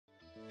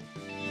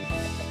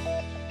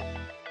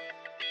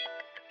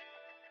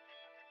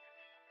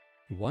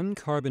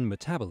One-carbon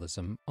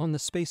metabolism on the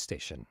space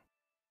station.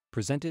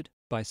 Presented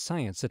by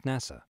Science at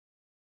NASA.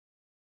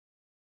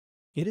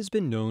 It has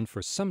been known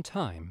for some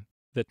time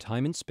that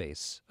time in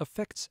space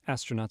affects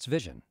astronauts'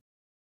 vision.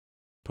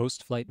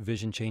 Post-flight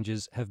vision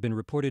changes have been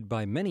reported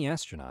by many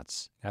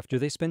astronauts after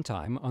they spend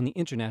time on the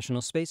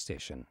International Space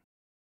Station.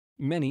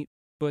 Many,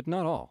 but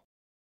not all.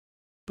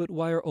 But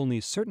why are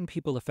only certain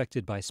people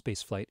affected by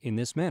spaceflight in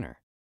this manner?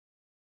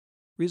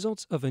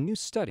 Results of a new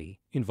study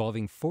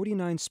involving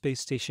 49 space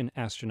station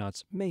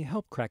astronauts may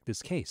help crack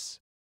this case.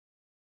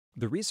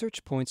 The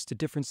research points to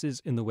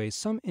differences in the way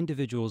some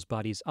individuals'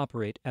 bodies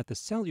operate at the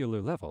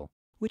cellular level,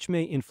 which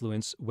may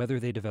influence whether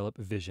they develop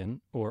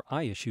vision or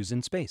eye issues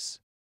in space.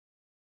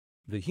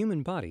 The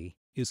human body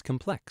is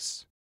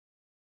complex.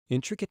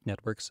 Intricate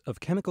networks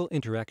of chemical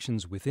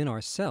interactions within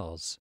our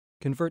cells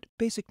convert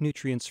basic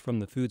nutrients from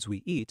the foods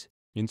we eat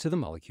into the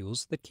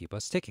molecules that keep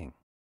us ticking.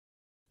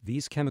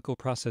 These chemical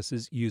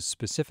processes use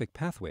specific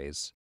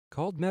pathways,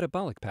 called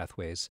metabolic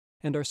pathways,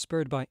 and are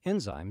spurred by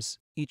enzymes,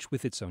 each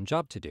with its own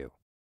job to do.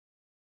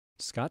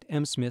 Scott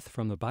M. Smith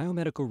from the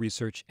Biomedical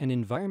Research and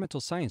Environmental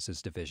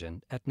Sciences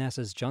Division at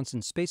NASA's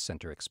Johnson Space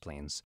Center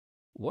explains,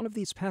 one of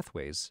these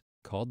pathways,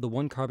 called the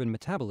one-carbon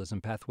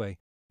metabolism pathway,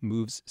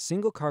 moves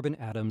single carbon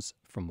atoms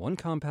from one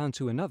compound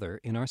to another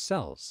in our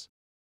cells.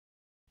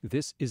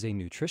 This is a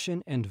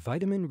nutrition and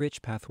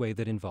vitamin-rich pathway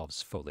that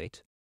involves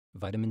folate,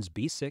 vitamins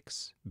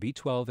B6,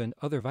 B12, and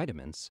other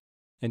vitamins,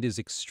 and is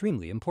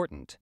extremely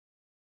important.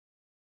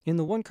 In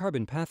the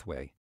one-carbon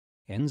pathway,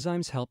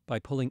 enzymes help by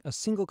pulling a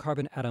single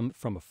carbon atom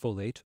from a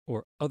folate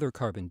or other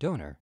carbon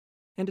donor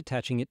and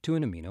attaching it to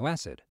an amino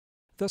acid,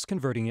 thus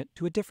converting it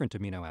to a different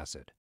amino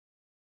acid.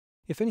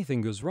 If anything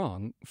goes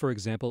wrong, for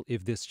example,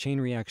 if this chain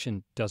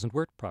reaction doesn't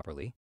work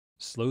properly,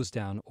 slows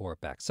down, or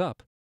backs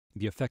up,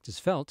 the effect is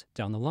felt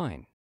down the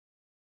line.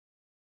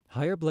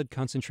 Higher blood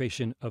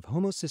concentration of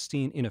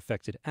homocysteine in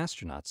affected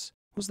astronauts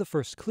was the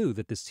first clue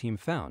that this team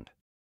found.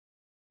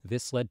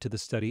 This led to the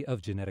study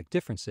of genetic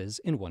differences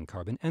in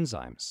one-carbon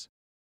enzymes.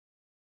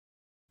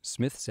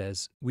 Smith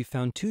says, we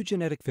found two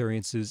genetic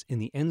variances in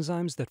the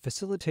enzymes that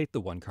facilitate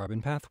the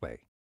one-carbon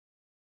pathway.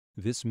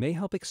 This may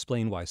help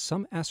explain why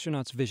some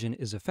astronauts' vision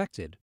is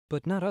affected,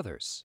 but not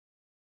others.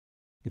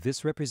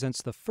 This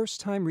represents the first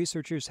time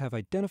researchers have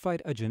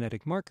identified a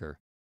genetic marker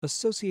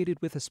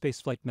associated with a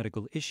spaceflight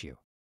medical issue.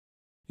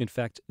 In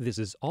fact, this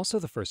is also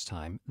the first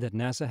time that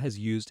NASA has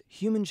used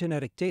human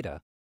genetic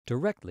data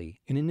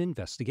directly in an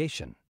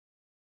investigation.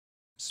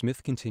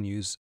 Smith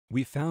continues,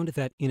 we found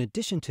that in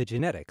addition to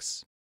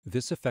genetics,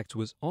 this effect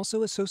was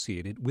also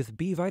associated with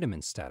B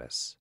vitamin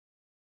status.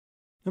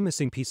 A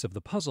missing piece of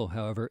the puzzle,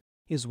 however,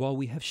 is while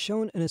we have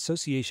shown an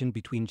association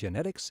between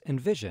genetics and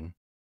vision,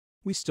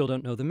 we still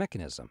don't know the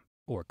mechanism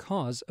or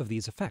cause of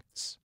these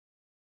effects.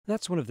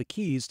 That's one of the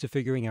keys to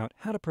figuring out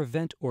how to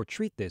prevent or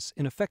treat this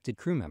in affected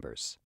crew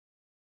members.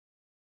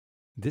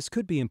 This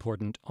could be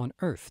important on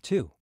Earth,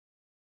 too,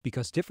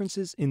 because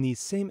differences in these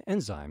same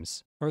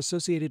enzymes are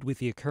associated with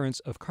the occurrence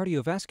of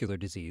cardiovascular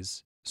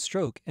disease,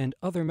 stroke, and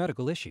other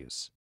medical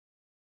issues.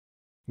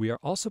 We are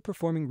also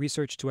performing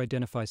research to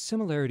identify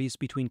similarities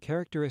between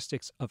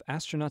characteristics of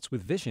astronauts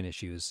with vision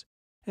issues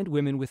and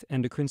women with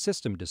endocrine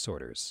system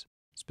disorders,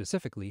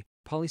 specifically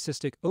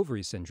polycystic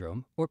ovary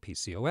syndrome or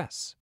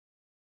PCOS.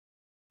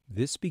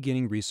 This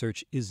beginning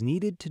research is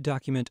needed to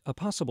document a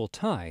possible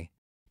tie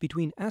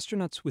between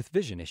astronauts with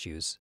vision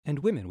issues and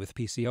women with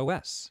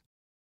PCOS.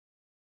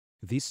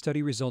 These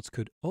study results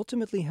could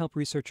ultimately help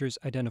researchers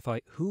identify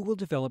who will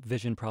develop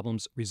vision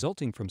problems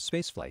resulting from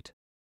spaceflight,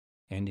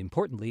 and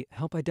importantly,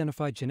 help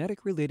identify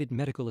genetic-related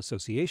medical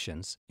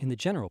associations in the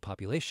general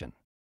population.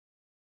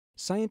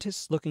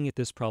 Scientists looking at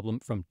this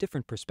problem from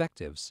different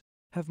perspectives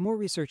have more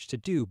research to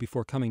do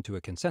before coming to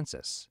a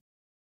consensus.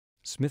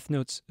 Smith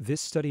notes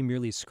this study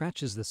merely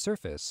scratches the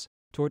surface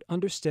toward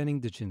understanding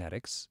the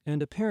genetics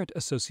and apparent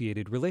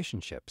associated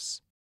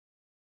relationships.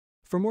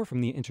 For more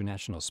from the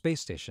International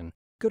Space Station,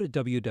 go to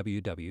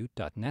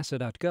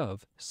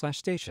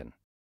www.nasa.gov/station.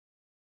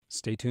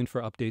 Stay tuned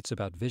for updates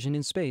about vision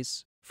in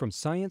space from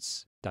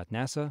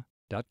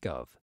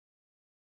science.nasa.gov.